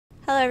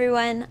Hello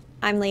everyone,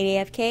 I'm Lady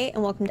AFK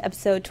and welcome to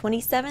episode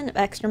 27 of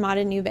Extra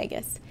Modded New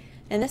Vegas.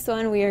 In this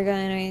one we are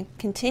going to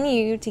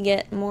continue to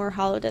get more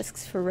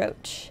holodisks for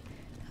Roach.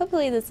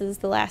 Hopefully this is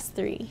the last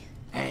 3.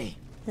 Hey.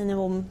 And then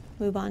we'll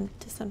move on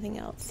to something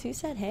else. Who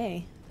said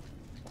hey?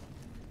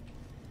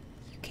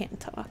 You can't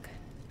talk.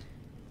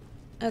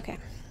 Okay.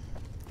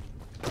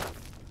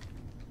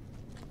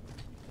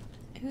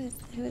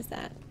 Who is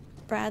that?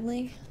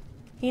 Bradley?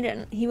 He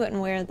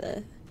wouldn't wear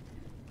the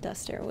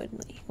duster,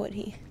 would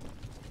he?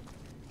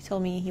 He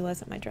told me he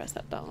wasn't my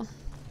dress-up doll.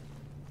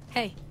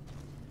 Hey.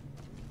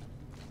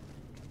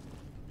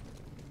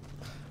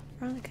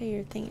 Veronica,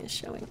 your thing is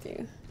showing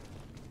through.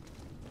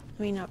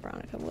 I mean, not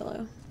Veronica,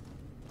 Willow.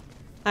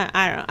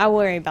 I don't know. I'll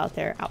worry about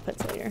their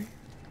outfits later.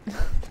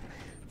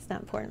 It's not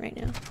important right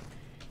now.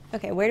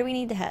 Okay, where do we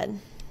need to head?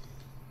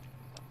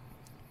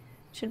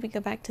 Should we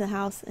go back to the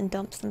house and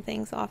dump some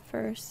things off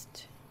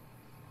first?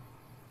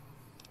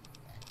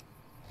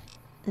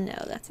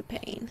 No, that's a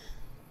pain.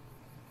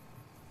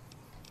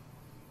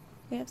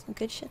 We have some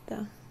good shit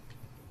though.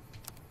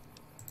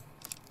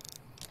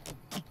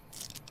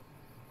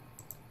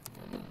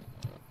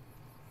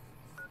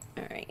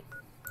 Alright.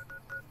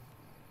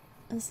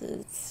 This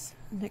is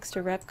next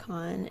to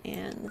Repcon,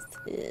 and this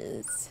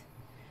is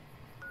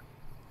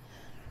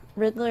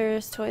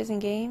Riddler's Toys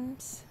and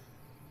Games.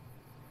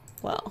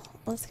 Well,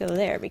 let's go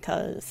there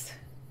because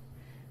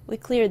we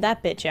cleared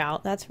that bitch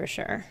out, that's for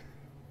sure.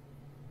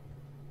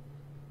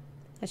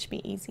 That should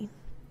be easy.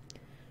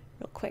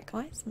 Real quick,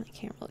 why does my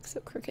camera look so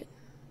crooked?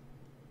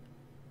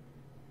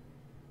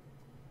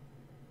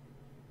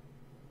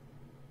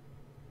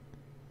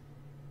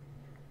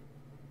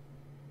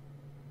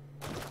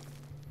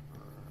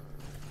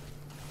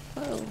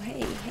 Whoa,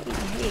 hey,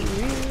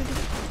 rude.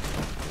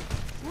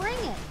 Bring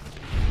it!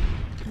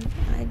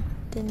 I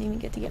didn't even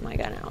get to get my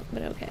gun out,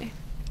 but okay.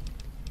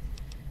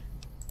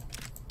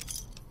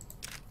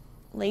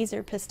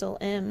 Laser pistol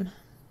M.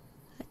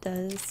 That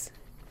does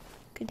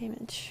good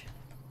damage.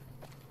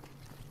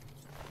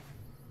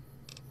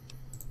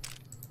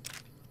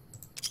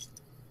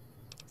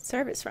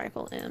 Service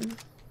rifle M.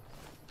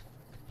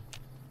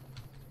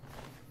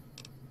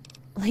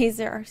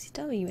 Laser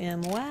RCW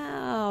M.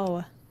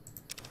 Wow!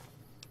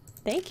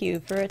 Thank you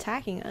for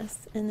attacking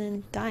us and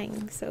then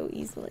dying so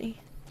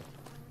easily.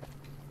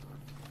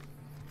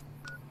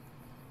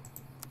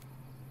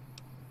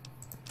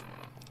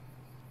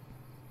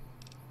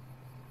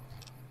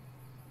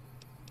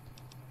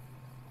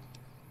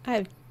 I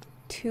have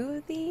 2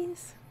 of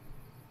these.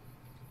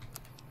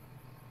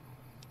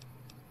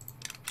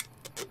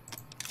 I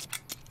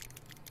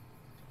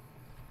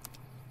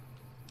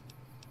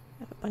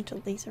have a bunch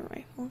of laser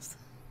rifles.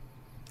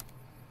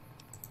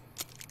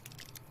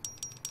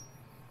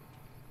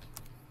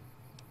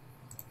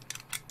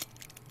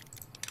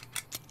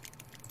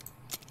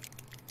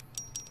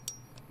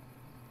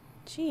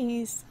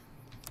 Jeez.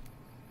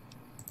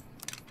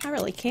 I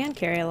really can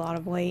carry a lot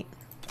of weight.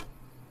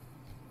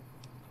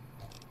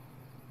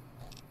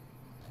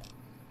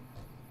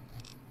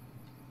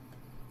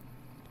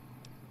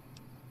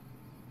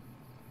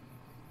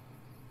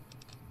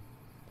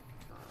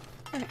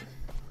 Okay.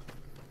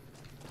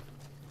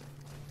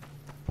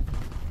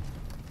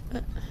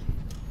 I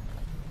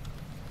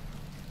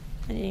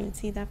didn't even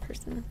see that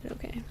person, but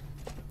okay.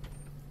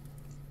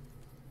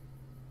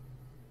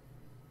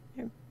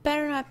 There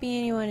better not be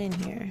anyone in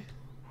here.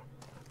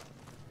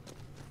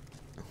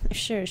 There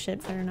sure as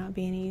shit better not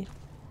be any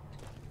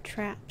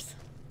traps.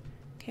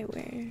 Okay,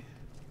 where?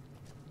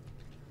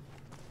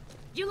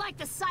 You like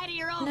the sight of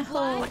your own No,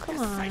 blood? come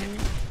on.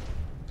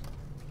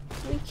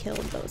 We killed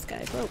those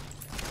guys. Whoa.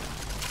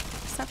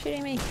 Stop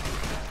shooting me.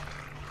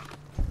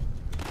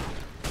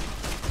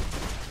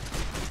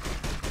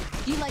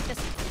 You like this?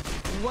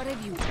 What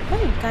have you?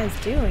 What are you guys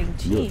doing?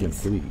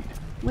 Jeez.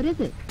 What is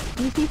it?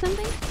 Do you see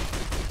something?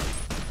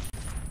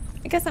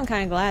 I guess I'm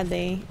kind of glad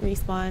they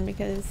respawn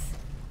because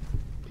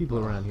People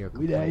around here.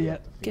 We there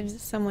yet? gives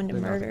someone to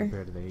They're nothing murder.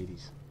 compared to the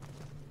 80s.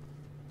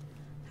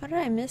 How did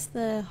I miss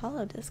the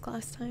holodisc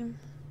last time?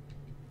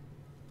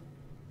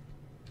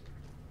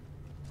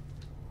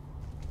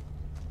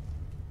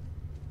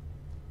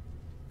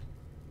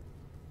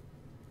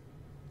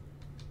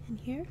 In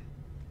here?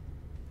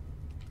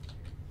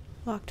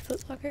 Locked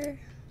footlocker.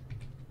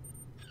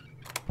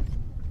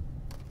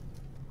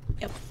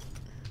 Yep.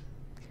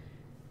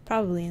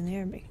 Probably in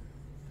there because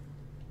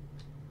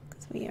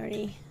we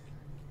already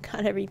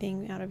got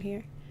everything out of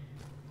here.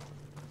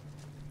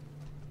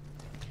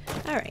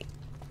 Alright.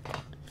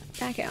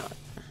 Back out.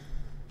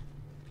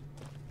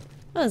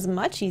 That was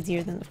much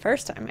easier than the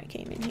first time I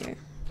came in here.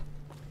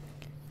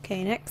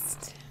 Okay,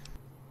 next.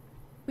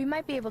 We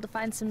might be able to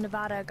find some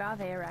Nevada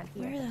agave around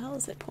here. Where the hell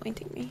is it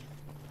pointing me?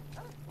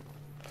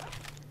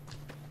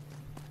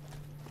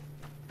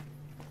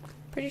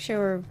 Pretty sure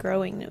we're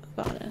growing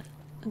Nevada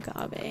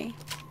agave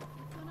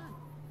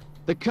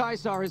The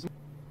Kaisar is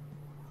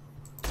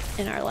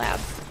in our lab.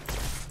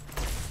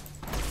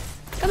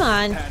 Come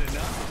on. Had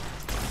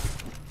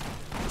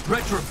enough.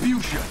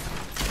 Retribution.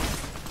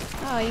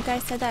 Oh, you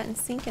guys said that in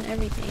sync and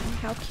everything.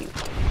 How cute.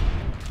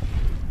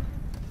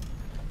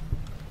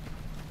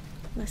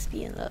 Must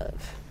be in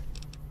love.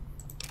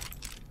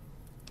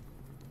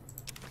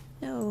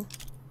 No.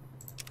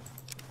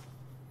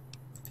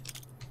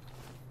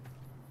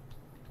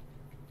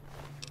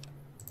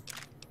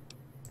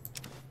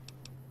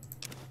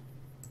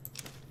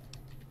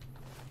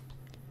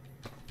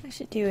 I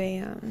should do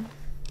a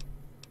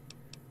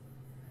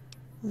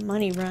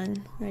money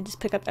run where I just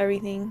pick up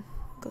everything,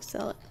 go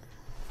sell it.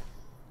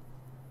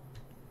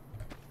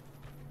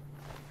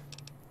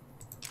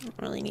 I don't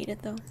really need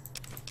it though.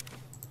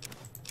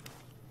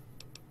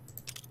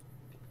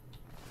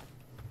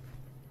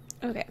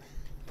 Okay.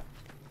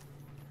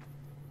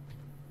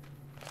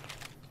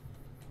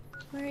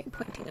 Where are you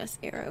pointing us,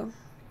 arrow?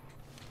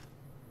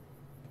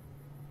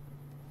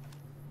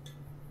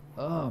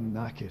 Oh, I'm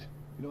knackered.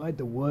 You know, I had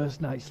the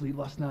worst night's sleep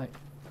last night.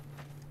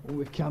 When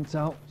we've camped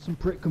out, some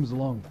prick comes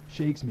along,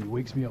 shakes me,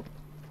 wakes me up.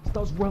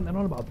 Starts ranting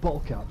on about bottle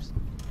caps.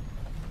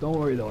 Don't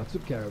worry though, I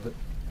took care of it.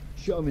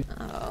 Show me.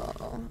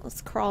 Oh,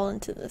 let's crawl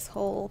into this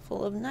hole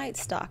full of night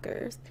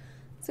stalkers.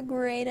 It's a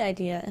great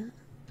idea.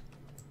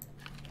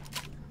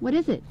 What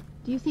is it?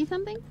 Do you see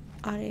something?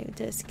 Audio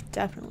disc,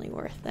 definitely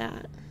worth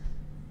that.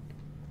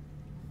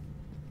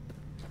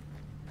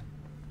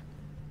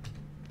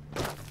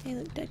 Hey,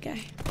 look, dead guy.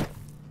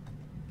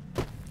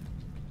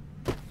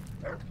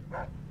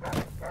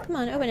 Come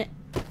on, open it.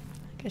 I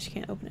guess you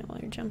can't open it while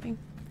you're jumping.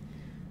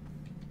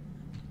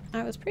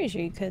 I was pretty sure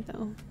you could,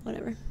 though.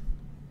 Whatever.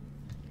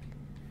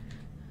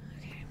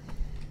 Okay.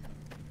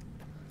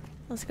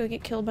 Let's go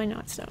get killed by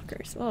night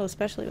stalkers. Well,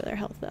 especially with our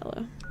health that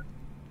low.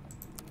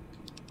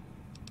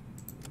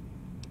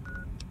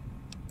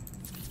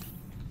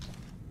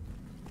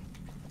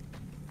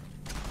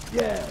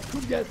 Yeah,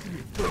 who gets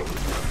me?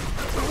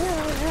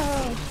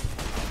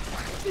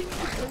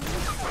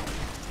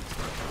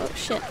 Oh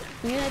shit.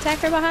 I'm gonna attack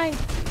her behind.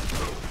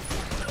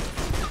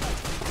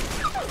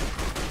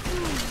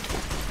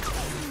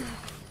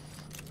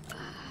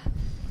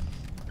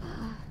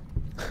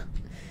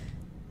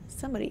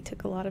 Somebody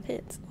took a lot of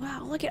hits.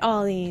 Wow, look at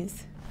all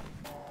these.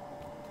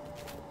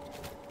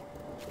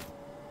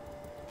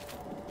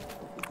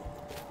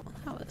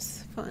 That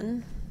was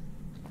fun,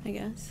 I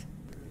guess.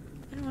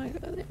 I don't want to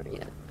go there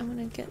yet. I want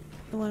to get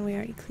the one we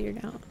already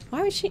cleared out.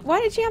 Why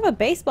did she have a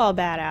baseball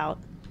bat out?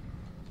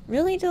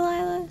 Really,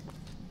 Delilah?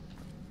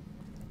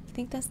 You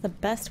think that's the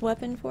best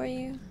weapon for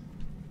you?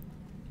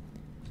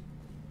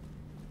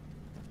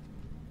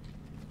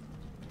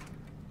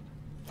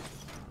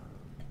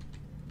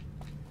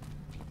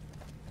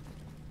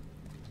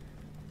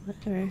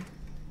 Whatever.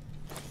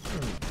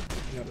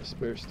 Got a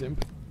spare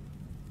stimp?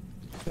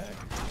 Back.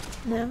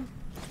 No?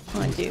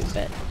 Well, I do,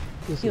 but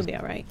you'll be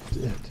alright.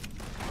 Dead.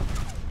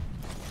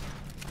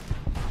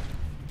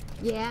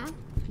 Yeah?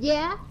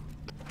 Yeah?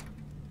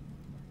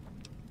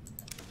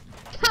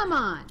 Come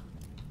on!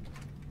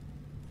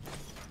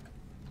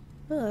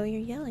 Oh,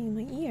 you're yelling in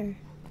my ear.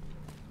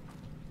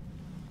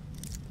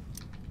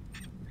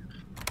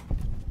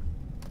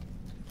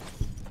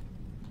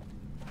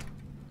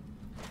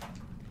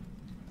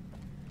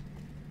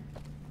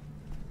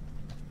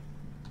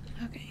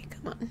 Okay,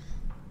 come on.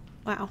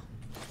 Wow.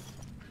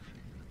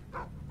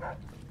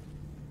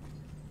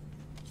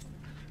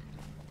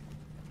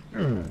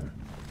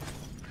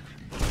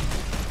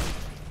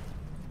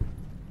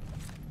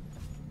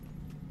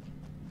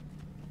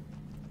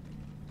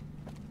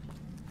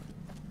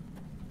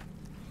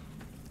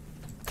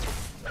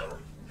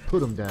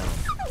 Put him down.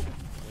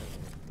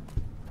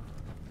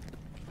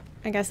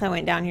 I guess I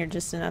went down here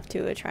just enough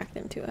to attract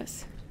them to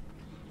us.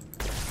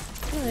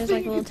 Oh, there's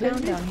like a little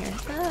town down here.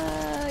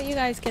 You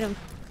guys get them.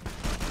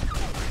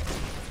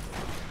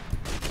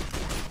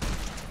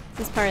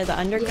 This is part of the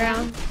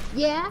underground.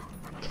 Yeah?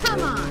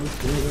 Come on!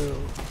 Bill,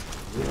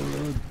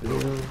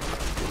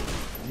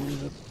 you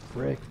the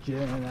frick,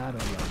 Jen, I don't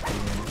know.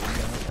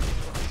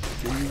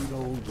 Shoot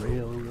old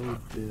railroad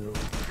Bill.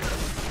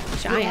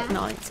 Giant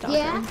night stalker.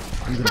 Yeah?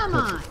 I'm gonna Come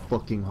cut on! your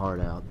fucking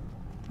heart out.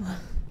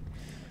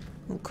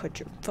 I'll cut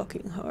your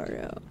fucking heart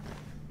out.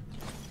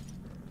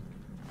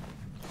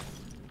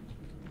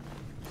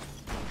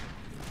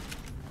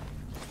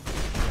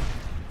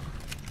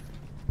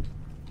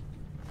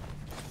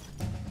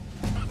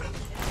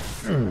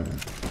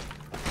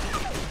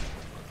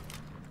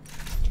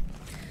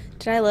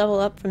 Did I level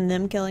up from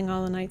them killing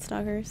all the night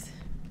stalkers?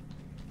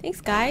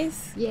 Thanks,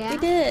 guys. Yeah? We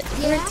did it.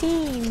 We're Yeah? a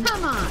team.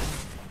 Come on!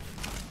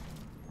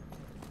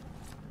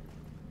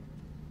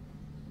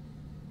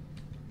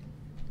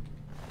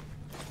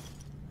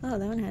 Oh,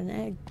 that one had an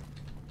egg.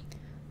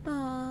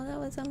 Oh, that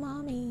was a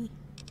mommy.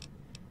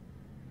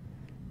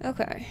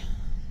 Okay.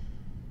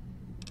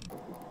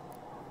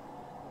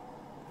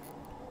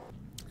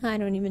 I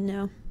don't even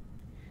know.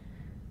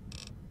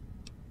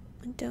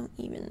 I don't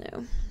even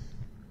know.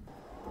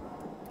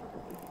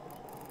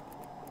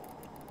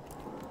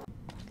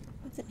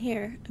 What's in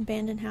here?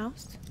 Abandoned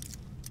house?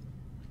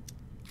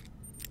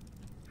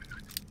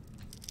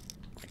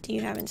 What do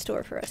you have in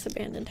store for us,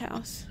 abandoned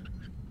house?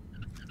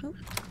 Oh.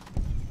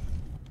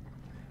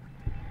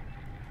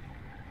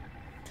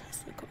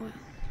 Does look a while.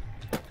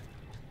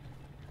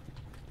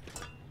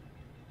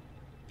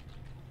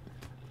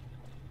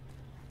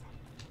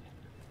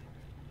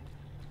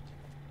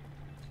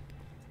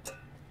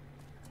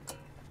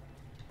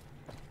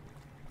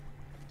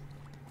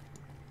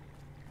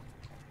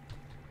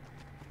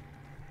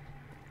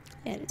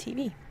 And a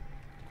TV.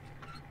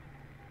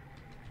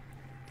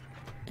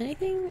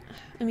 Anything?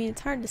 I mean,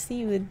 it's hard to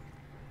see with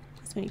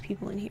this many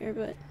people in here,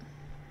 but...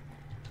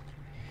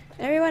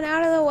 Everyone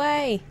out of the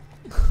way!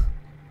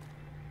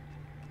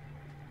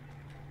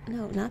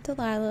 No, not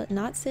Delilah.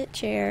 Not sit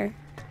chair.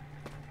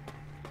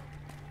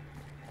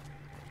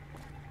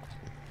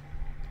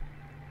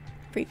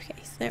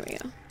 Briefcase. There we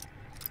go.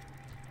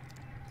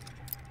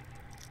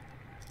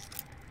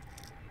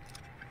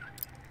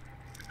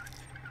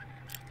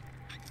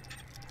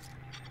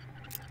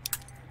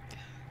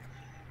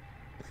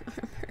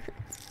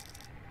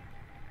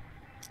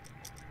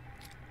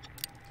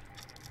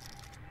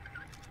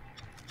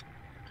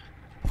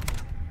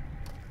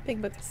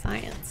 Big Book of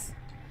Science.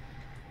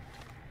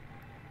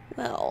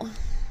 Well.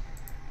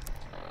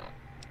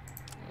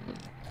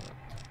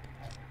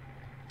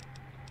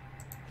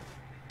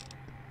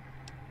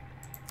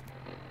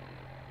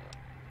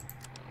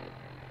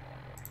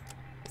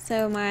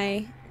 So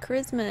my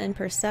charisma and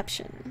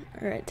perception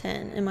are at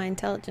 10, and my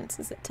intelligence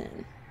is at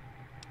 10.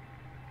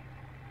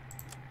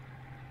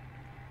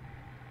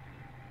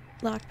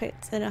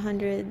 Lockpick's at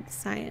 100,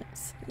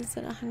 science is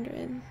at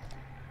 100.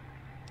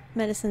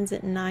 Medicine's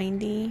at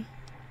 90.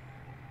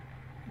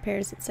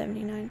 Repairs at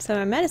 79. So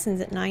my medicine's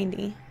at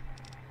 90.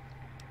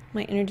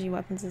 My energy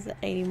weapons is at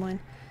 81.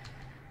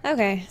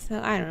 Okay,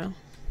 so I don't know.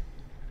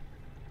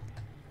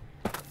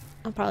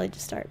 I'll probably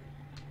just start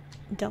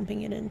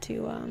dumping it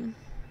into, I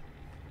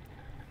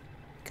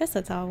guess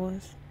that's how it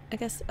was. I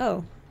guess,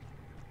 oh.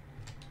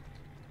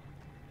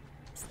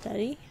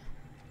 Study?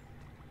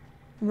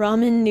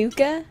 Ramen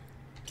Nuka?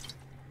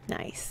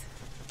 Nice.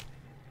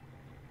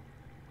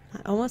 I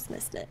almost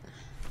missed it.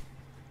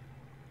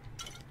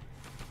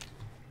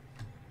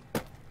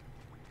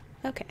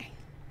 Okay.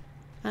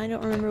 I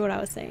don't remember what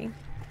I was saying.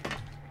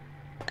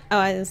 Oh,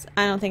 I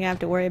don't think I have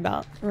to worry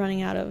about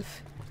running out of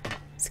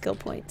skill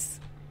points.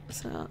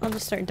 So I'll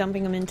just start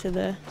dumping them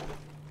into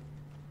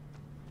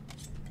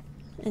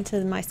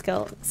my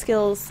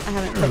skills I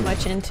haven't put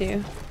much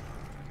into.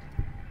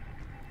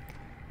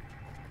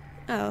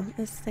 Oh,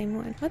 it's the same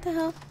one. What the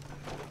hell?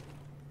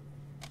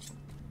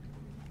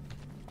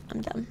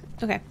 I'm dumb.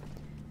 Okay.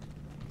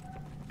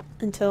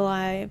 Until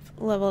I've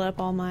leveled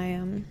up all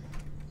my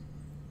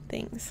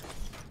things.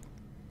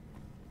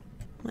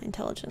 My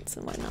intelligence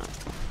and whatnot.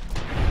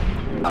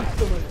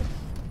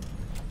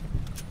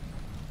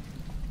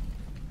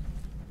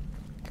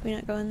 Can we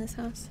not go in this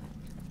house?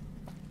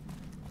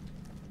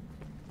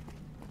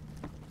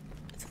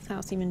 Does this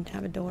house even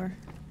have a door?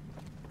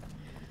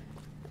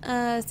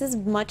 This is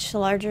much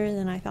larger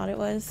than I thought it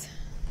was.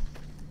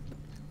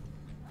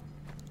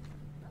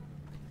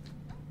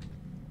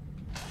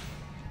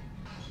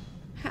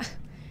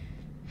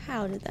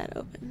 How did that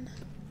open?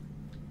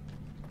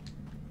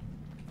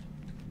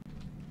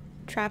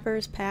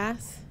 Trapper's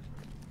Pass.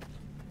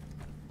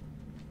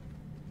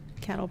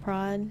 Cattle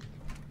Prod.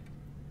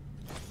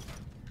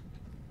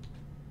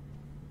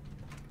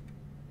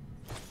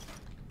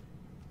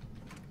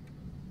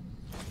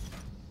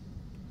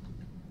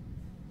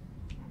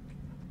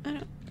 I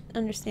don't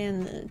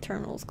understand the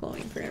terminals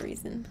glowing for no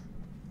reason.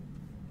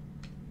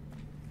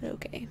 But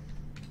okay.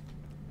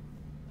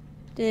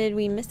 Did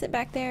we miss it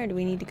back there, or do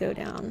we need to go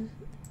down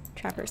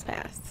Trapper's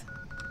Pass?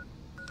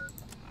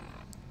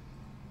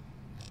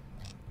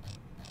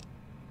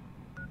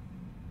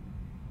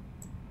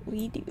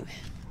 We do.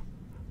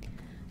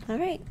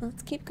 Alright,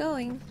 let's keep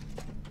going.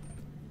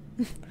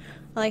 I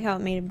like how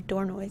it made a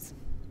door noise.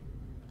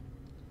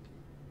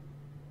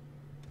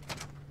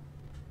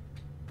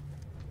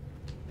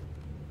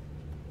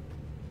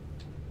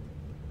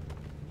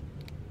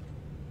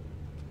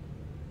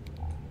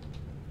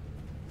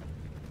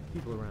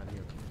 People around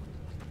here.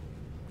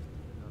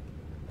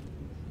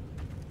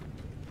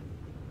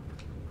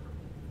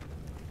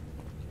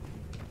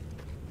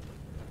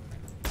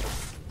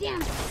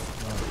 Damn it!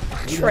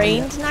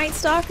 Trained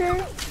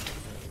nightstalker?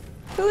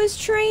 Who is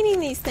training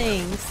these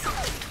things?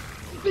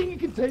 You think you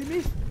can take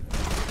me?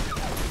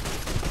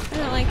 I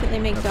don't like that they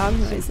make dog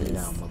noises.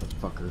 Now,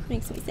 motherfucker.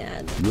 Makes me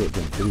sad. You ain't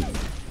gonna do it.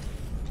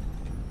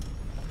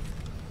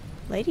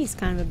 Lady's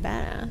kind of a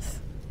badass.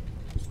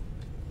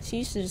 She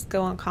used to just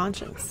go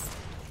unconscious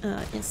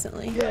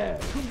instantly. Yeah,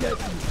 come get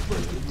me.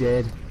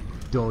 Dead,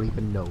 don't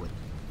even know it.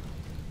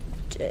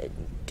 Dead,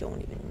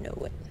 don't even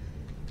know it.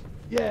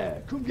 Yeah,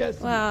 come get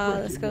some. Wow,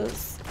 frickin' this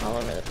goes all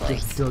over the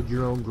place. Just dug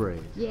your own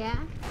grave. Yeah?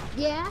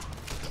 Yeah?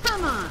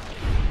 Come on!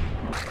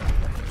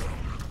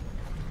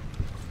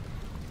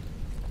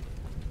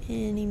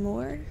 Any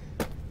more?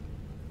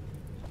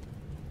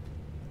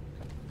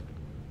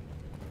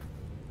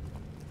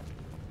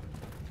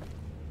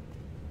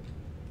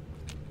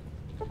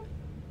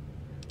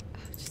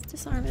 Just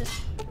disarm it.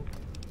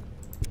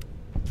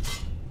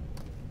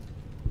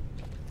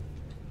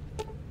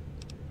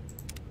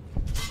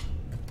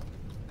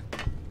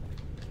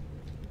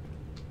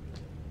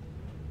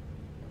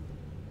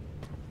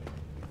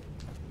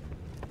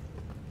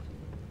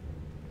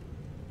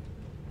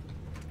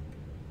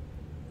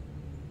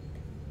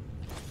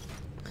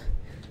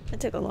 That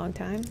took a long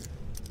time.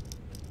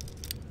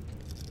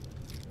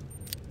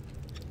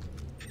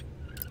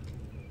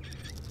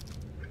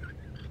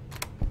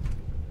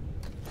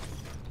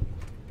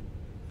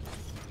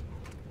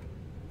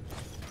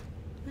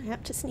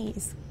 have to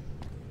sneeze.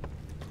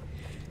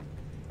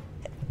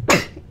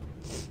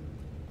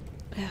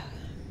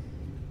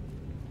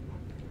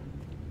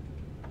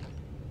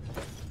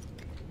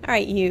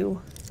 Alright,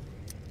 you.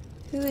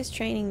 Who is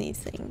training these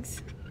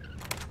things?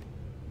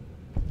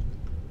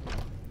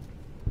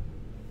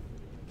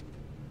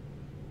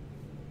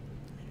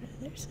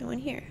 There's no one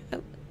here.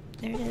 Oh,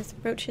 there it is.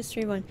 Roach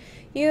History 1.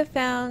 You have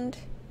found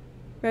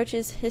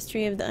Roach's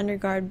History of the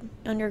Underground,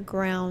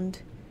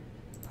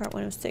 Part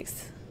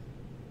 106.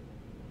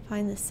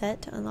 Find the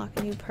set to unlock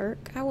a new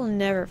perk. I will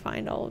never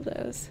find all of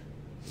those.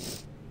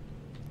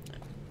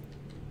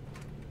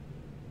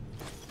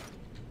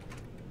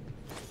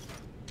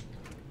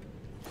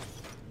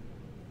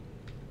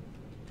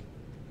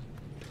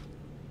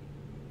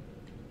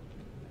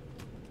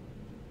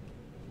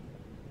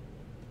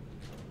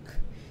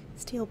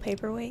 Steel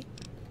paperweight.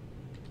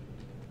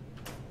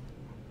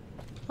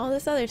 All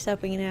this other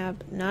stuff we can have,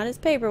 but not as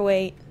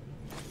paperweight.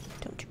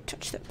 Don't you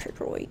touch that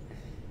paperweight.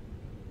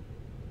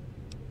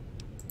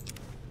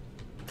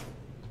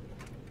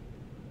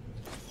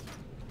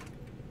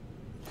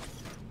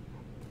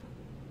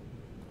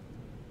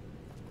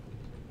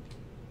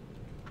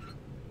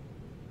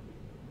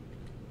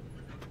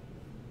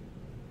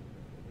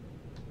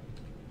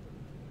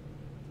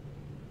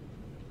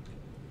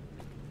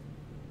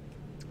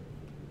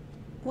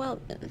 Well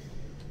then.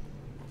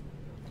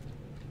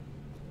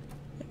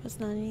 There was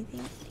not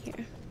anything in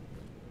here.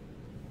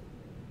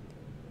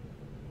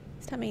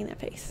 Stop making that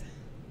face.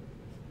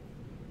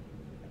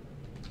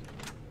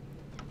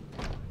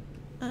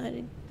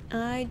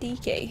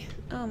 IDK.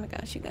 Oh my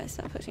gosh, you guys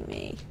stop pushing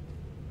me.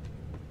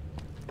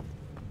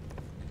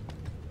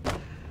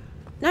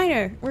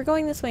 Niner! We're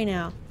going this way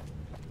now.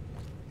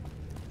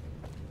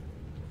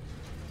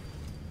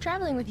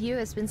 Traveling with you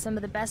has been some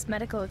of the best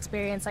medical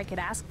experience I could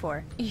ask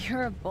for.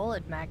 You're a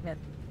bullet magnet.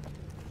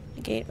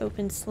 The gate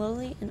opened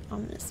slowly and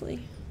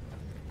ominously.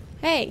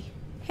 Hey!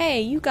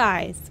 Hey, you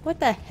guys!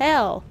 What the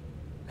hell?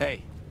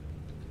 Hey.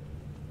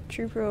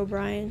 Trooper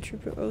O'Brien,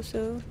 Trooper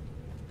Oso,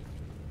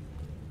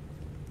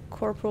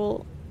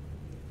 Corporal...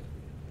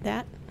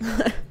 that?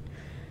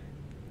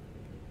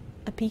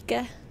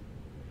 Apika?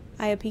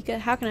 Iapika,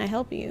 how can I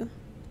help you?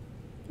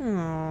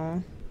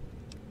 Aww.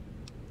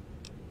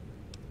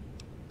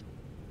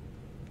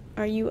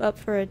 Are you up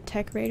for a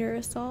tech raider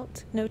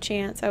assault? No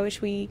chance. I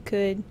wish we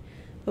could,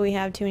 but we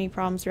have too many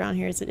problems around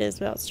here as it is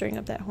without stirring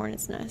up that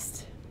hornet's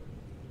nest.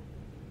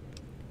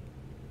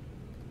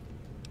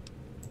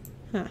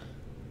 Huh.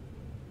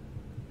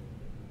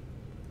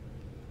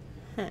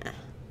 Huh.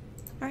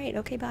 Alright,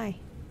 okay, bye.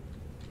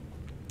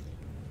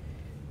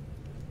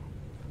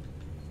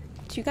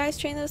 Did you guys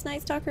train those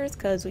Night Stalkers?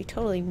 Because we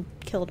totally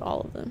killed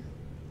all of them.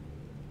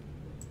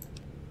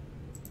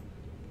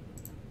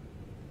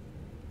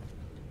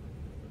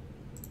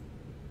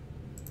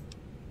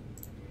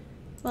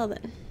 Well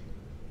then.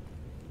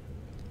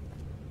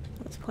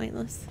 That was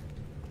pointless.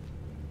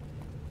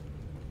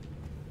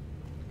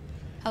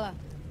 Hello.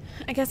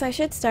 I guess I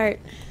should start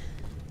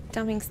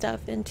dumping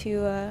stuff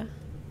into,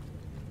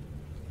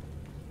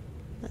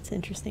 that's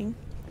interesting.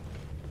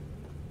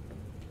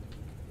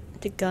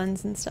 Into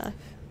guns and stuff.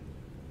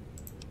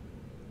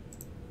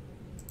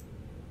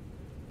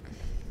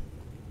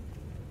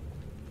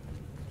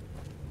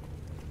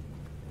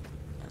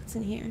 What's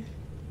in here?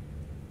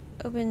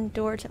 Open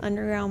door to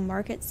underground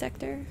market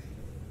sector.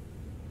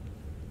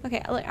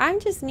 Okay, look, I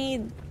just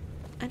need...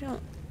 I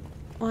don't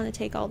want to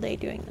take all day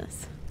doing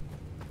this.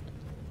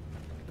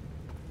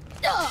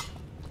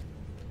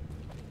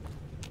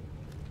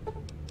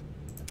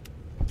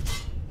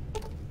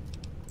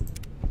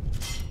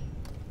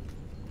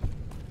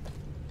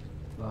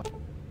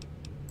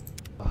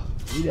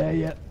 You there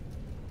yet?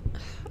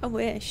 I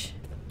wish.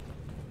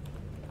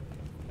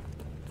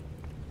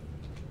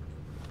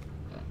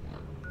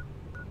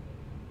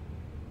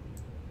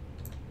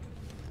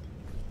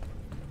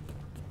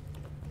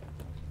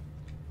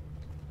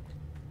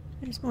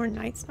 There's more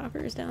Night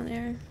Stalkers down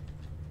there.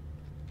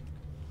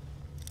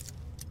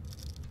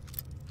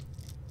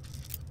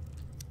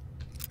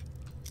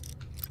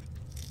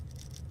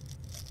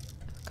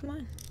 Oh, come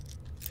on.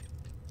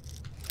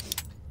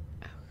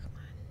 Oh, come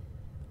on.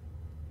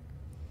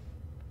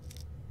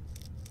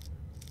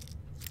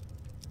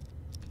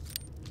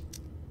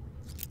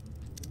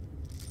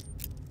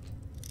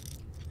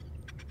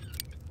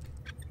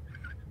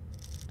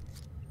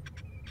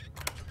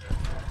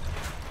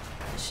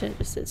 Should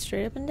just sit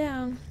straight up and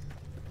down.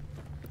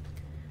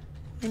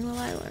 When will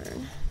I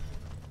learn?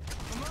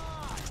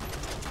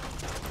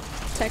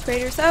 Tech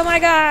raiders. Oh my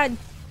god!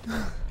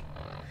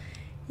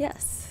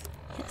 Yes.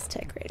 Yes,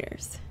 tech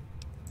raiders.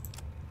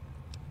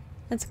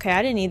 That's okay.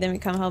 I didn't need them to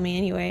come help me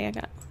anyway. What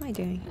am I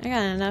doing? I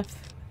got enough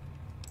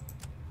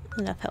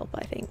help,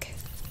 I think.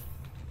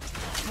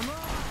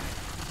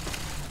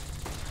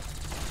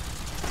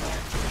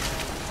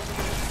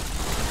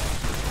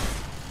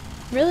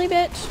 Really,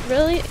 bitch?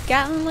 Really?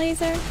 Gatling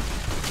laser?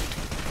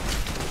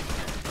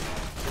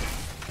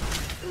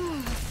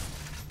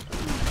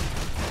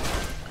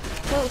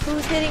 Whoa,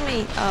 who's hitting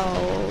me?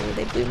 Oh,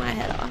 they blew my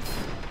head off.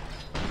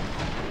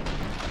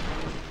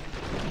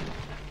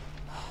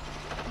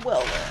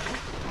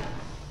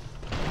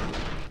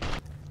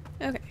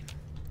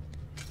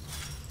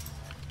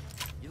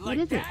 What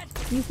is it?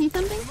 You see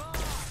something?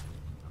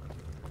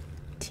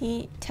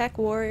 Tech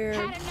warrior.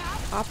 Had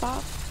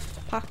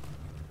enough?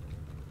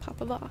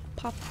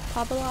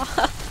 Pop-a-law.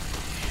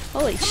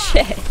 Holy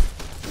shit.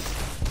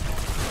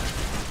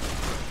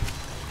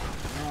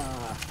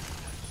 Ah,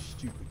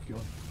 stupid gun.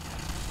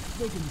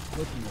 Making me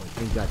clicking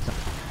like Ain't got time.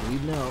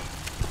 Bleeding out.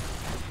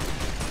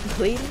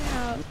 Bleeding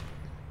out.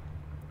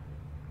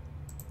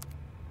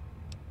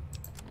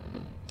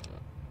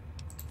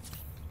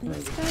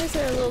 These guys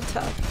are a little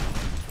tough.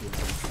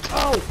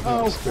 Oh,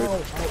 my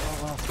phone.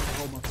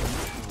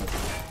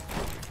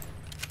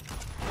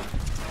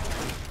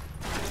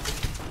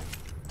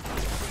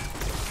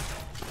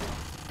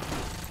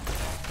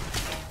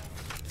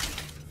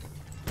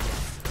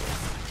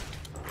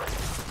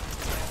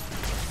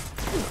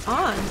 Come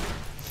on.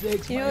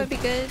 You know what would be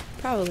good?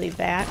 Probably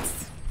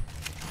bats.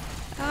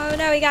 Oh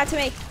no, he got to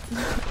me.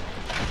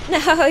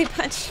 No, he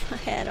punched my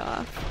head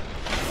off.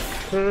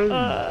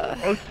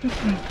 I think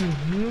you can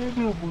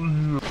hear over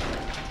here.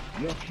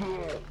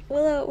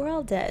 Willow, we're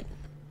all dead.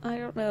 I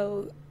don't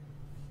know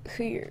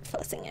who you're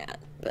fussing at,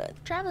 but...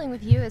 Traveling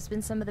with you has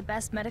been some of the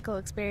best medical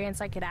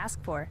experience I could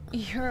ask for.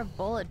 You're a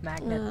bullet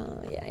magnet.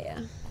 Oh,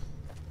 yeah.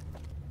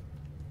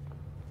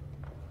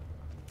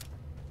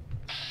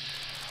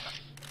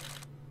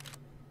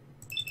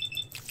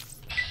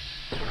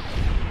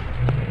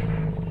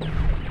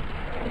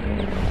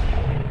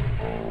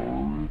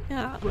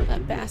 Oh,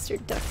 that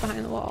bastard ducked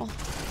behind the wall.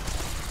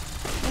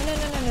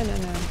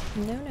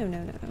 No.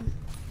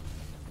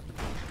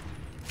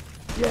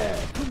 Yeah,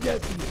 come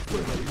get me,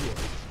 wherever you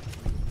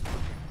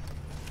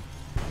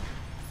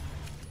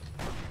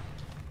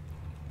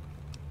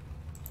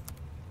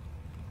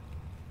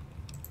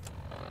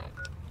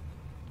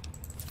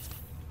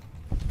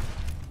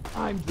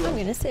are. I'm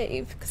gonna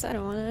save, because I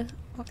don't want to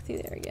walk through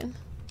there again.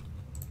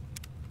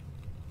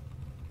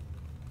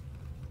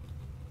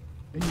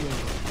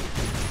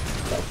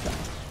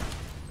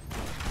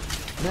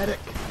 Medic!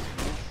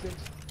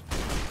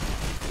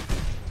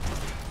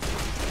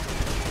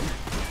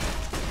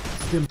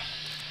 Stim.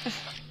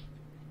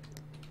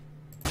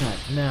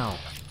 Now.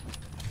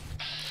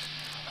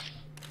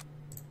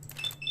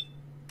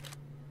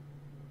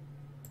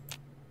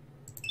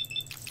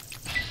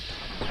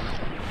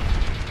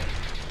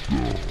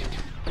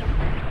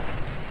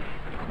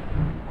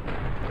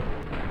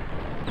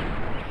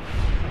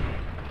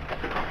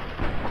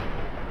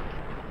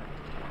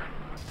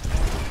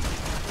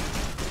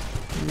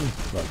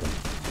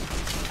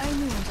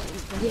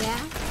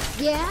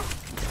 Yeah?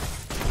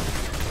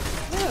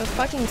 Oh, a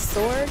fucking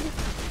sword?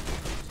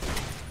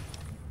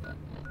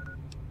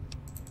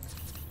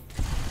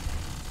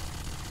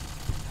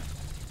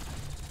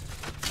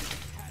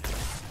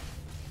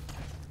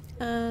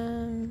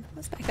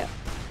 Let's back up.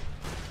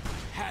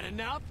 Had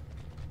enough?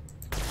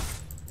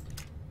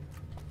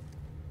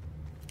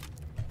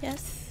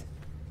 Yes.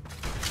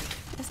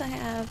 Yes, I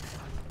have.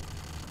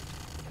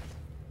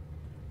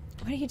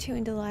 What are you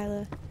doing,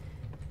 Delilah?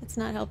 It's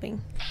not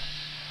helping.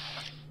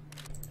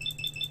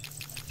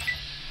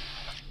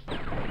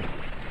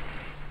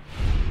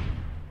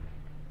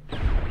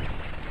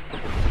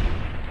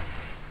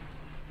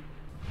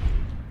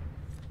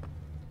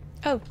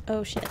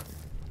 Oh shit.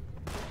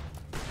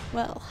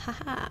 Well,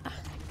 haha.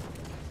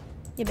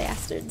 You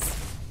bastards.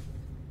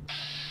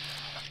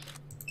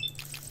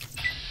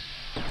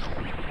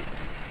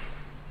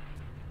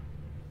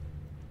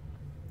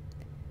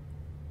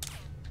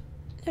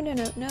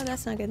 No,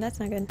 that's not good, that's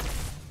not good.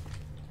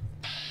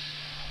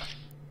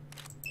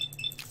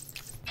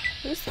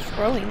 Who's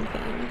throwing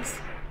things?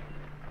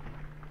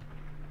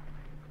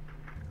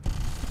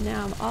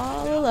 Now I'm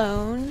all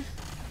alone.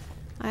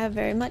 I have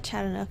very much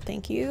had enough,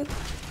 thank you.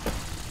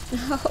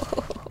 No.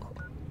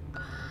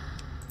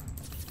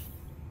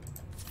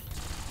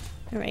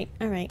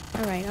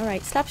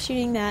 Alright. Stop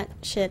shooting that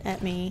shit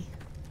at me.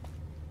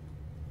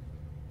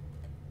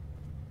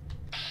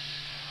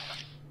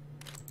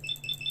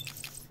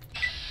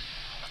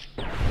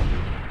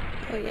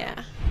 Oh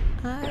yeah.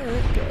 I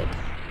look good.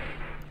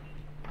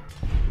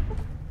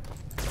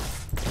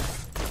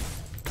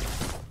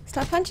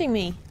 Stop punching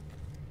me,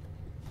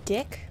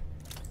 dick.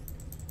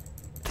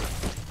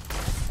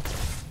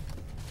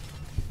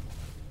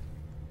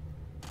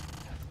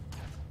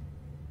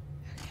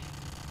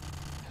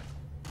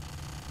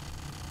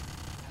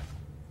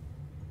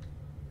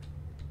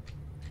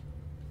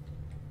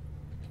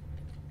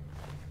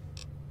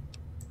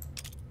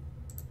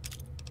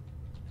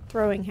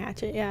 Throwing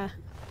hatchet, yeah.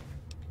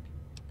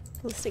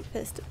 Ballistic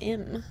fist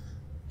M.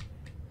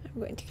 I'm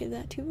going to give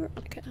that to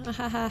Veronica.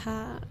 Ha ha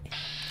ha.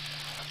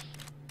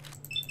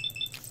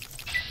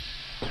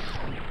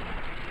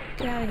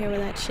 Get out of here with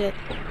that shit.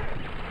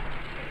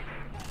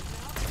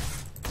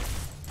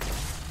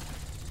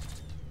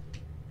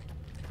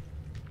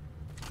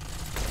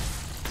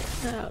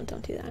 No,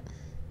 don't do that.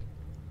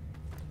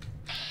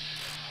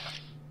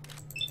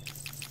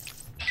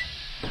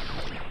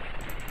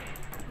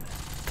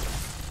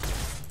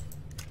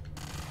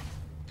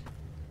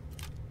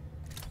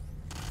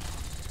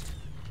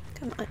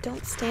 Come on,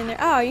 don't stand there.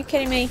 Oh, are you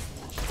kidding me?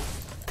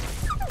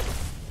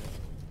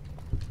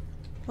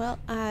 Well,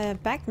 I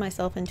backed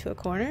myself into a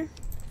corner.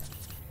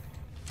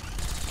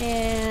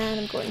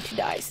 And I'm going to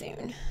die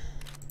soon.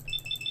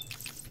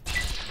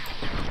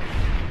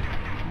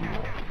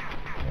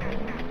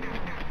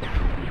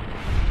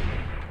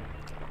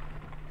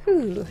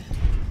 Whew.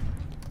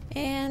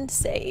 And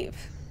save.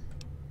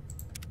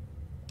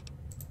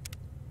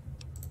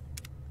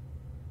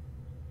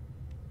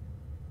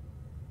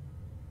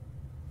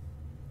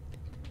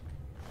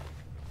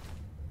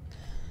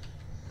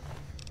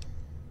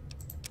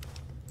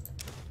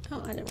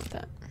 Oh, I didn't want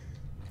that.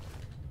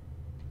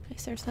 Did I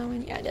start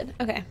sewing? Yeah, I did.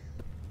 Okay.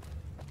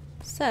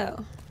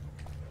 So,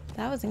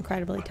 that was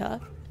incredibly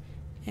tough.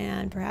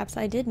 And perhaps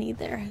I did need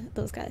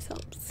those guys'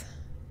 helps.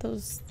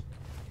 Those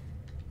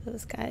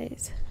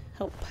guys'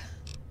 help.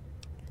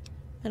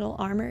 Metal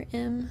armor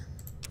M.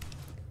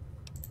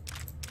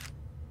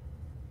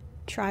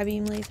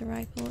 Tri-beam laser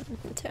rifle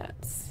and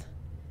tats.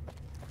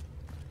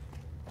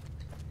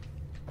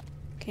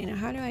 Okay, now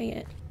how do I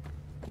get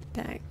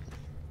back?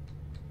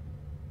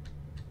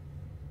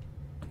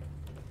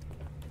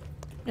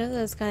 None of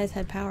those guys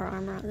had power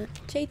armor on it.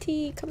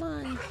 JT, come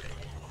on.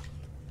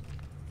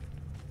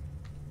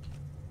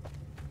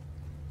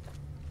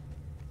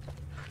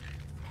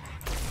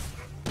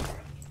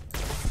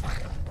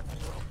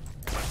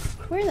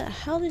 Where the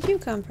hell did you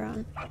come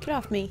from? Get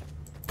off me.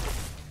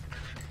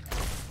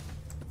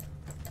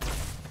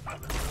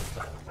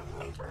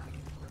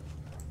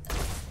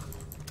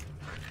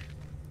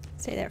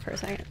 Stay there for a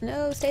second.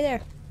 No, stay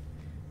there.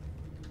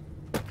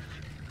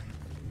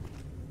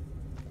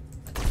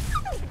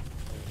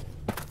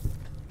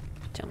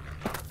 Jump.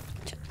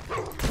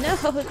 Jump.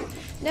 No!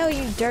 No,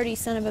 you dirty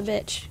son of a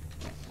bitch.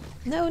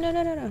 No, no,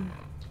 no, no, no.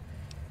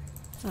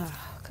 Oh,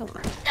 come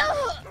on.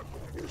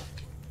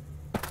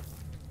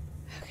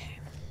 Okay.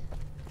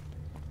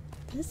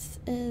 This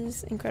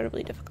is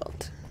incredibly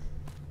difficult.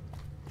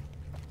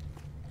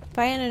 If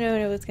I hadn't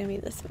known it was going to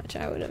be this much,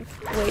 I would have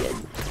waited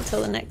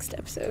until the next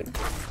episode.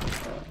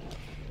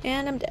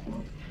 And I'm dead.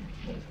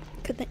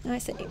 Good thing I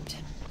saved.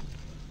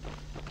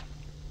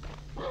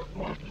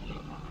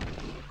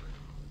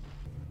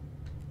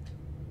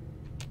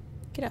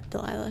 Get up,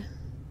 Delilah.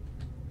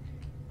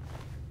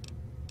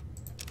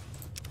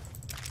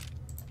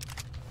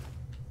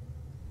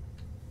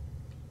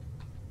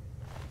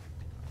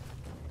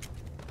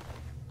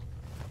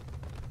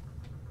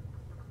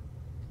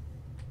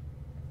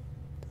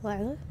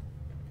 Delilah?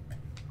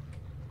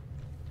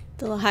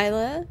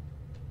 Delilah?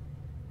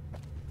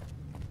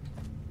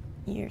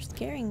 You're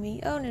scaring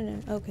me. Oh, no,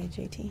 no. Okay,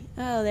 JT.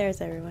 Oh,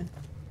 there's everyone.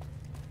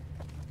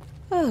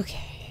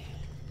 Okay.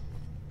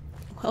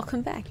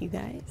 Welcome back, you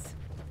guys.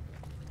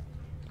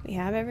 We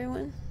have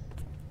everyone?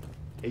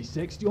 Hey,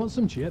 Six, do you want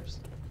some chips?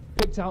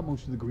 Picked out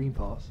most of the green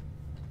parts.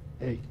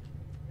 Hey.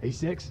 Hey,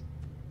 Six?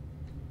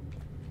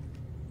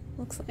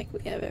 Looks like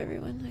we have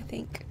everyone, I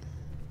think.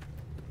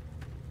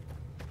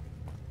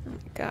 Oh my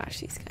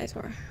gosh, these guys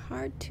were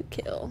hard to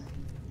kill.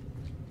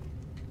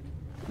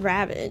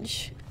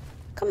 Ravage.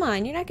 Come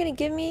on, you're not gonna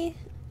give me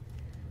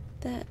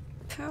that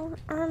power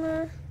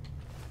armor?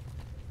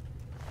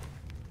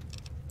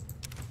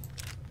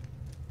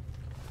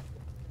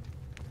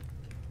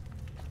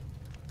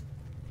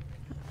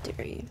 How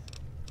dare you?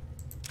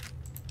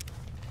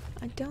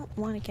 I don't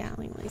want a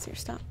Gatling laser.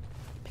 Stop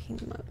picking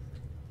them up.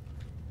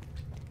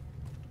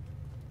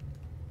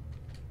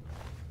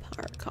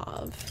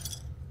 Parkov.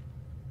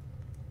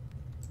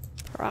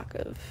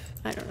 Parakov.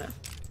 I don't know.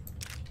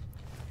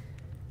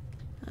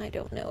 I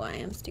don't know. I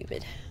am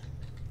stupid.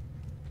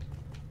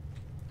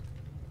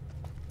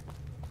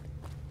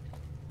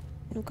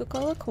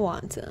 Nuka-Cola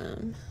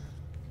Quantum.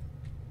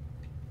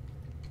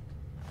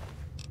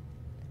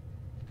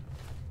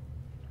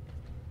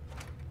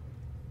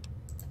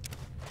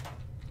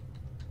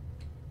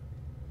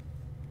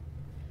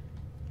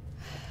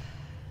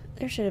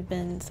 There should have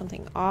been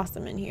something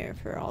awesome in here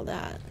for all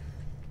that.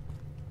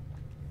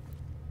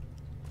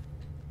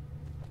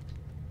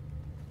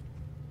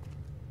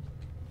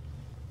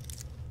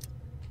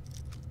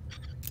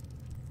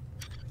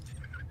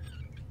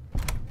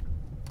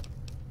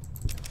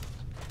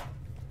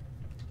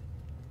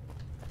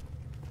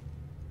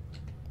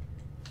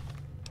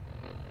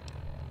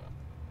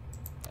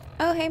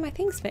 Oh, hey, my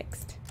thing's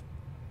fixed.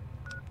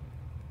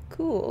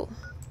 Cool.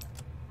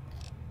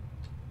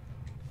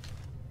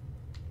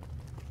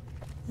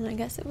 And I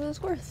guess it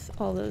was worth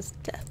all those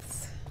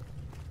deaths.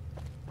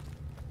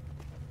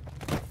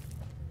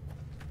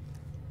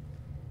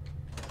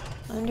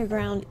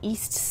 Underground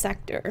East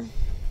Sector.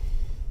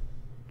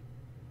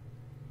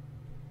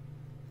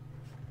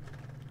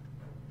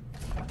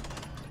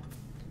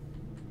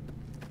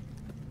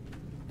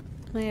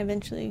 I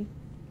eventually...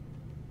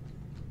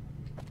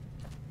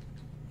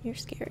 You're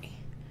scary.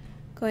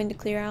 Going to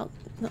clear out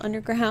the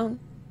underground.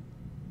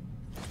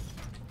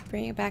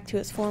 Bring it back to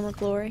its former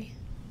glory.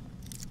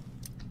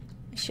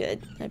 I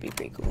should. That'd be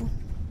pretty cool.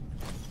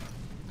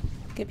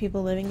 Get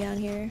people living down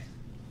here.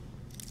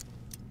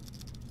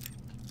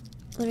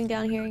 Living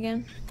down here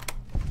again.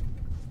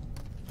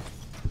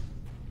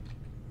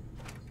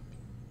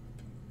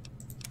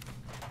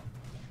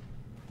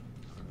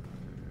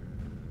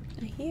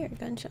 hear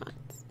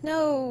gunshots.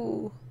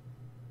 No!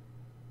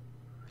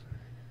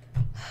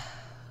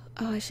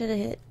 Oh, I should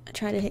have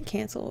tried to hit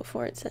cancel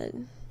before it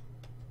said.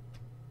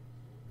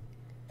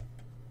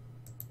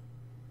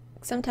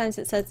 Sometimes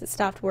it says it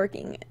stopped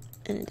working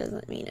and it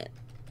doesn't mean it.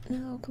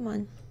 No, come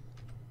on.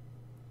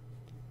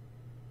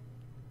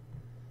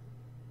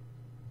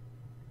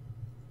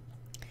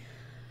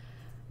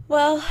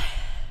 Well,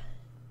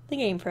 the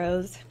game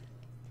froze.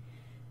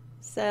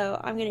 So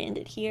I'm going to end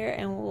it here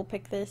and we'll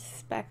pick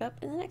this back up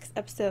in the next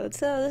episode.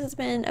 So this has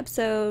been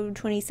episode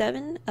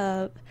 27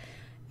 of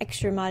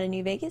Extra Mod in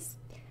New Vegas.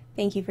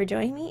 Thank you for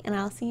joining me and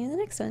I'll see you in the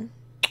next one.